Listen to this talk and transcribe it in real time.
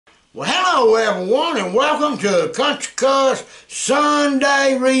Well, hello everyone, and welcome to Country Cuz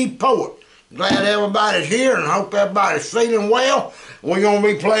Sunday Report. Glad everybody's here, and hope everybody's feeling well. We're going to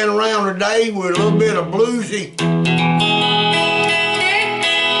be playing around today with a little bit of bluesy.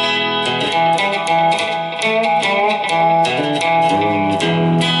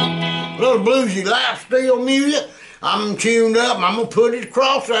 Little bluesy lap steel music. I'm tuned up, and I'm going to put it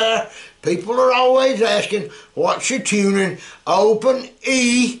across there. People are always asking, what's your tuning? Open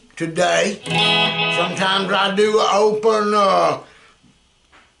E today. Sometimes I do an open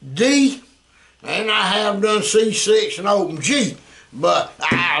D, and I have done C6 and open G. But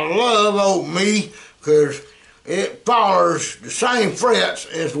I love open E because it follows the same frets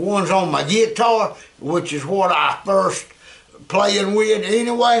as the ones on my guitar, which is what I first playing with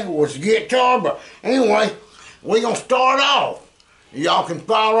anyway, was the guitar. But anyway, we're going to start off. Y'all can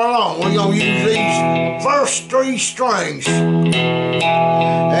follow along. We're going to use these first three strings.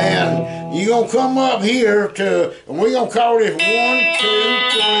 And you're going to come up here to, and we're going to call this 1, 2, 3,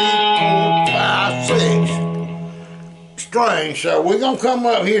 4, 5, 6 strings. So we're going to come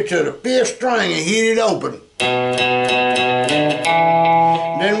up here to the 5th string and hit it open.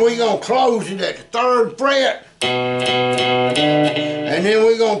 Then we're going to close it at the 3rd fret. And then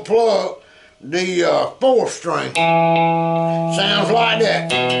we're going to plug the 4th string. Sounds like that.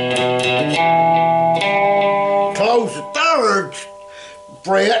 Close the 3rd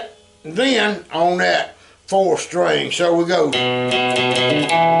fret, then on that 4th string. So we go. Then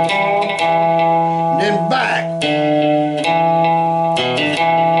back.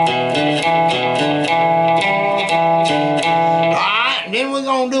 Alright, then we're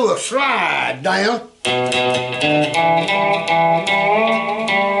going to do a slide down.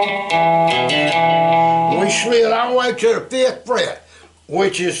 We slid all the way to the 5th fret,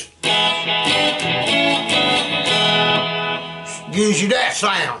 which is, gives you that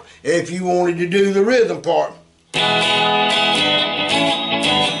sound if you wanted to do the rhythm part.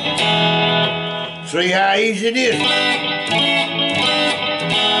 See how easy it is?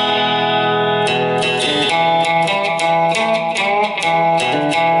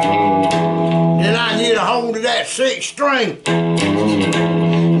 Then I get a hold of that 6th string.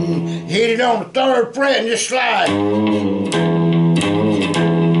 Hit it on the 3rd fret and just slide.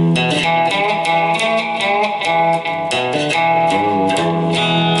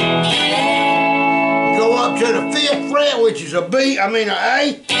 Go up to the 5th fret, which is a B, an A.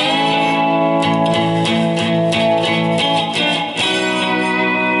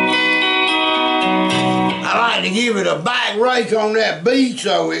 I like to give it a back rake on that B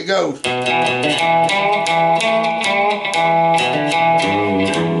so it goes.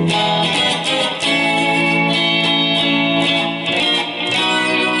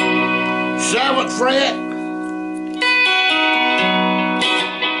 7th fret.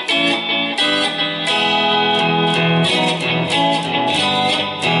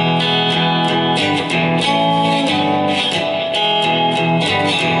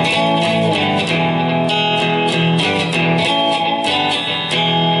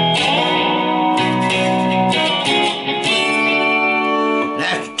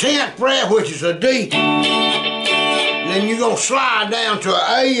 That's the 10th fret, which is a D. Then you're going to slide down to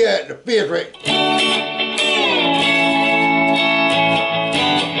an A at the 5th fret.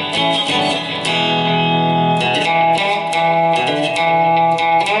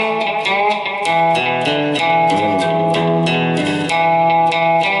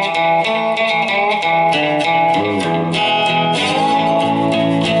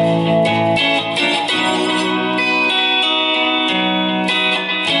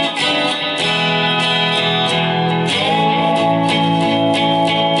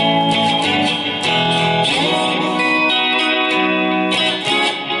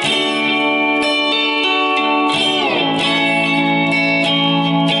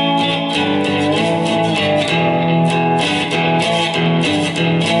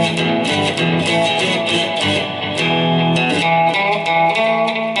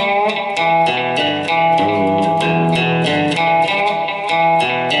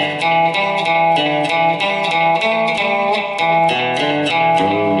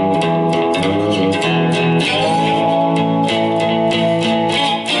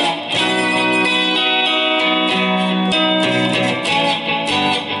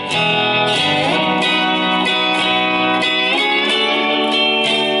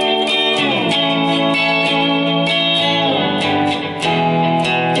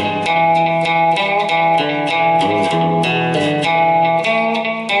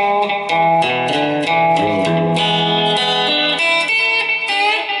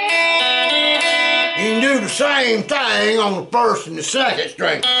 first and the second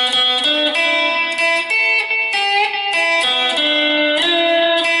string.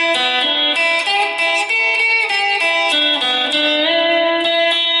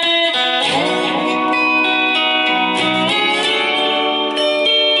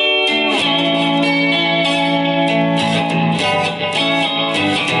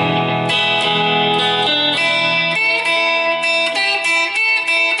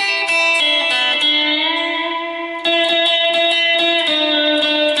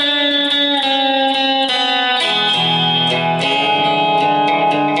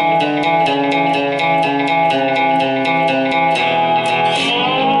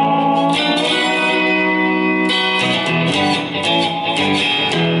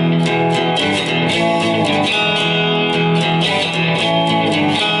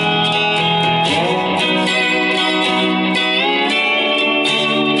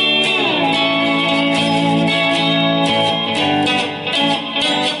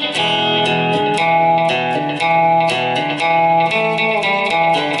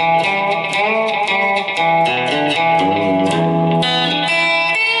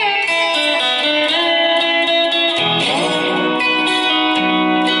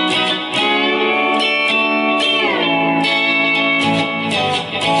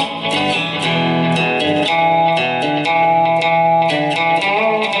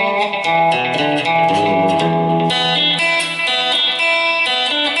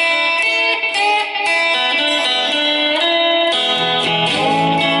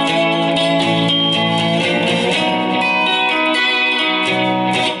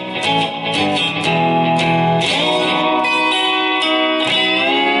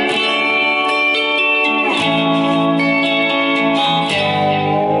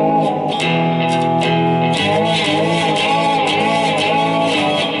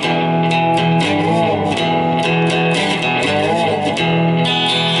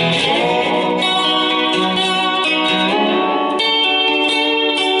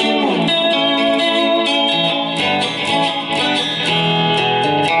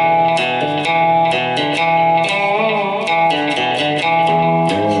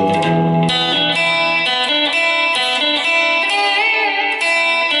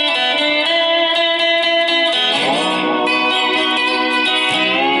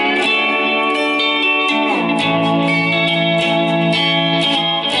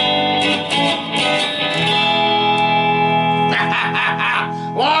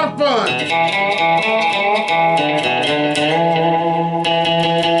 A lot of fun.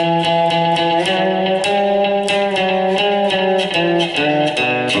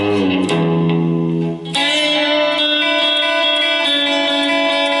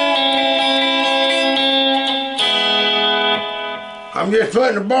 I'm just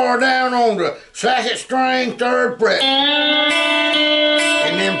putting the bar down on the second string, third fret,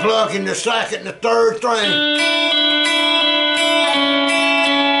 and then plucking the second and the third string.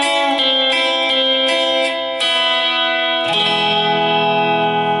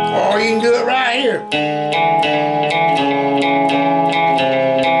 Or you can do it right here.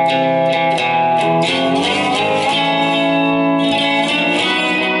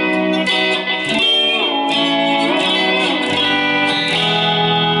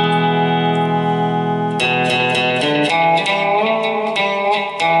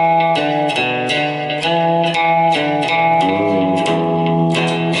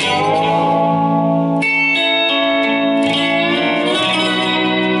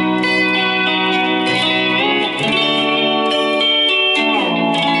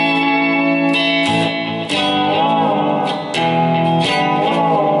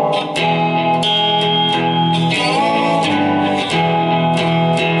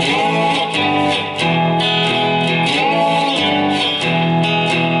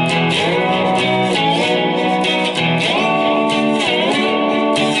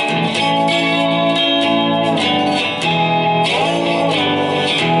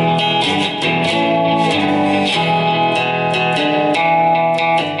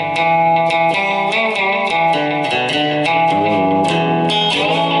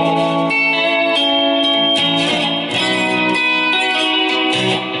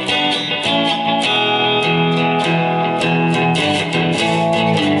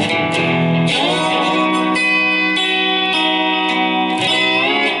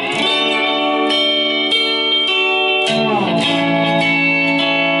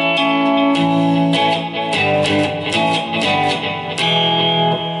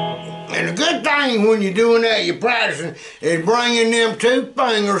 When you're doing that, you're practicing, is bringing them two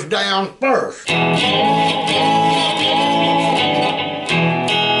fingers down first.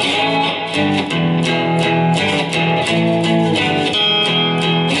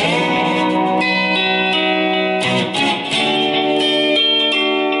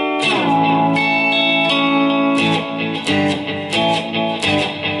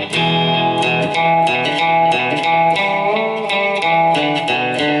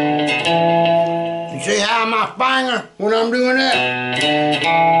 my finger when I'm doing that.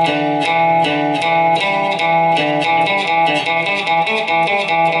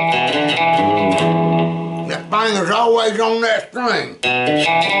 That finger's always on that string.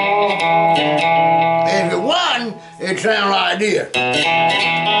 If it wasn't, it'd sound like this.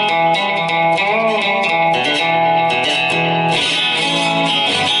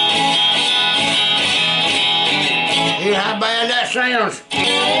 Hear how bad that sounds?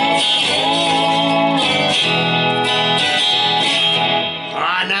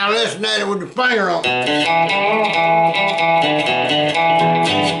 Alright, now listen at it with the finger on it.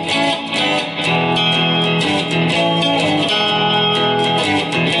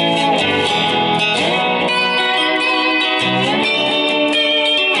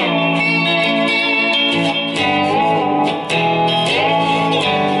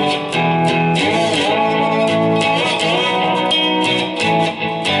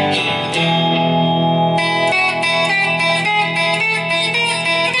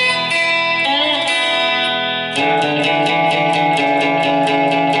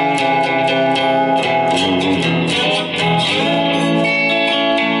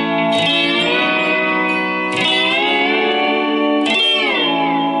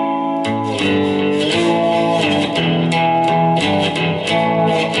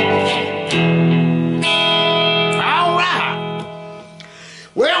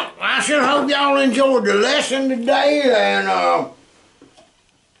 Well, I sure hope y'all enjoyed the lesson today, and I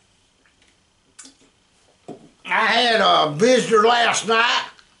had a visitor last night.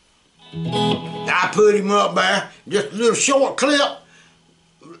 I put him up there, just a little short clip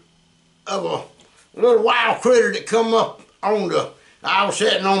of a little wild critter that come up on I was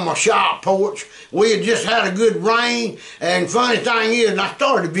sitting on my shop porch. We had just had a good rain, and funny thing is, and I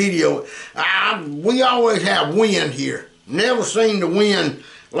started the video, we always have wind here. Never seen the wind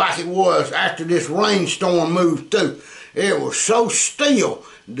like it was after this rainstorm moved through. It was so still.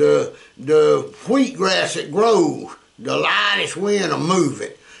 The wheatgrass that grows, the lightest wind will move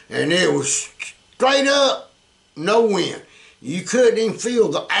it. And it was straight up, no wind. You couldn't even feel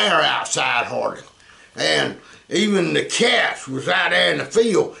the air outside hardly. And even the cats was out there in the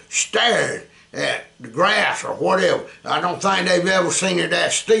field staring at the grass or whatever. I don't think they've ever seen it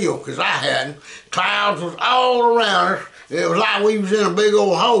that still, because I hadn't. Clouds was all around us. It was like we was in a big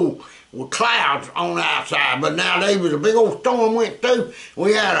old hole with clouds on the outside. But now there was a big old storm went through.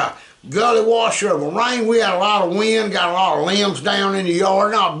 We had a gully washer of a rain. We had a lot of wind, got a lot of limbs down in the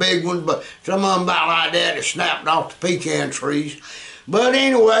yard. Not big ones, but some of them about like that snapped off the pecan trees. But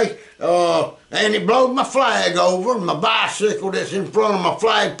anyway, and it blowed my flag over. My bicycle that's in front of my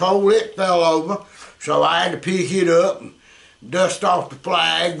flagpole, it fell over. So I had to pick it up and dust off the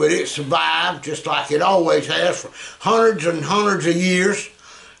flag, but it survived just like it always has for hundreds and hundreds of years.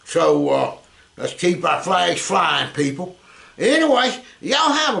 So let's keep our flags flying, people. Anyway,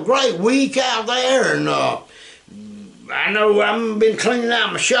 y'all have a great week out there, and I know I've been cleaning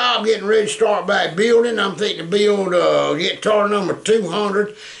out my shop, getting ready to start back building. I'm thinking to build guitar number 200.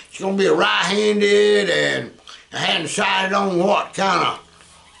 It's going to be a right-handed, and I hadn't decided on what kind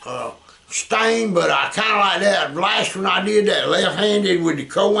of stain, but I kind of like that last one I did, that left-handed with the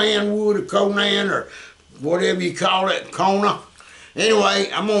Conan wood or Conan or whatever you call it, Kona. Anyway,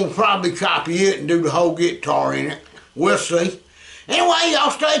 I'm going to probably copy it and do the whole guitar in it. We'll see. Anyway,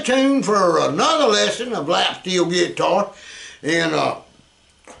 y'all stay tuned for another lesson of lap steel guitar. And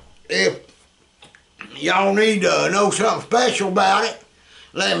if y'all need to know something special about it,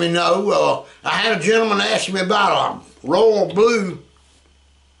 let me know. I had a gentleman ask me about a royal blue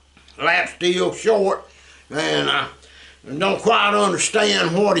lap steel short, and I don't quite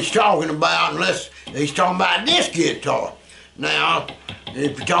understand what he's talking about unless he's talking about this guitar. Now,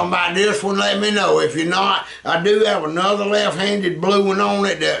 if you're talking about this one, let me know. If you're not, I do have another left-handed blue one on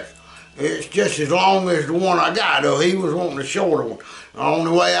it that it's just as long as the one I got, though. He was wanting a shorter one. The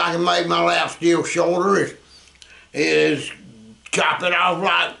only way I can make my lap steel shorter is chop it off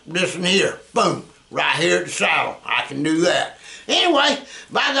like this one here. Boom. Right here at the saddle. I can do that. Anyway,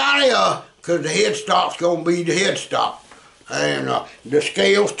 by golly, because the headstock's going to be the headstock. And the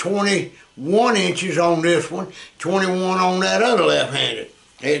scale's 21 inches on this one, 21 on that other left-handed.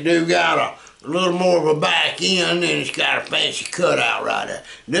 It do got a little more of a back end, and it's got a fancy cutout right there.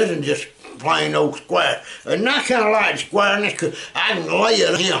 This is just plain old square. And I kind of like squareness because I can lay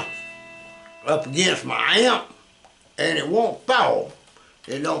it here up against my amp, and it won't fall.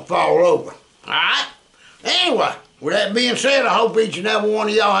 It don't fall over. Alright? Anyway, with that being said, I hope each and every one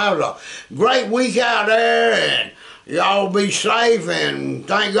of y'all have a great week out there, and y'all be safe, and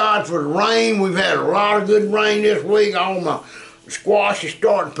thank God for the rain. We've had a lot of good rain this week. All my squash is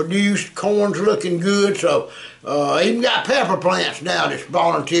starting to produce, corn's looking good, so even got pepper plants now that's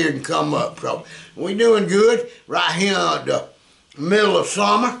volunteered and come up. So we doing good right here at the middle of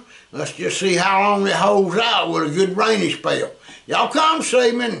summer. Let's just see how long it holds out with a good rainy spell. Y'all come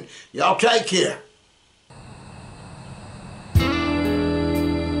see me and y'all take care.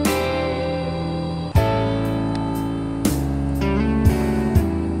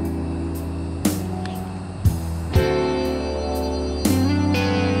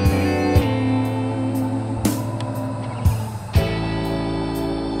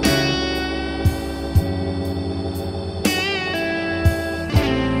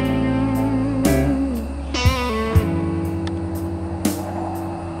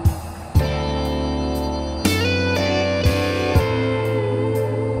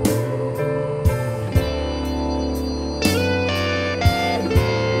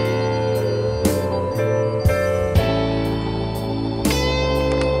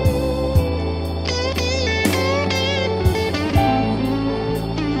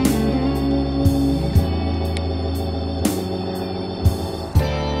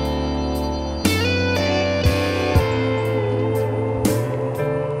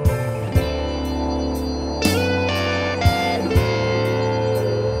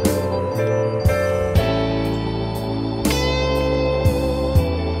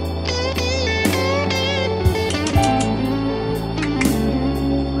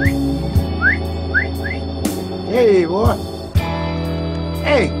 Hey, boy.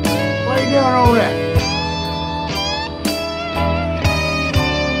 Hey, what are you doing over there?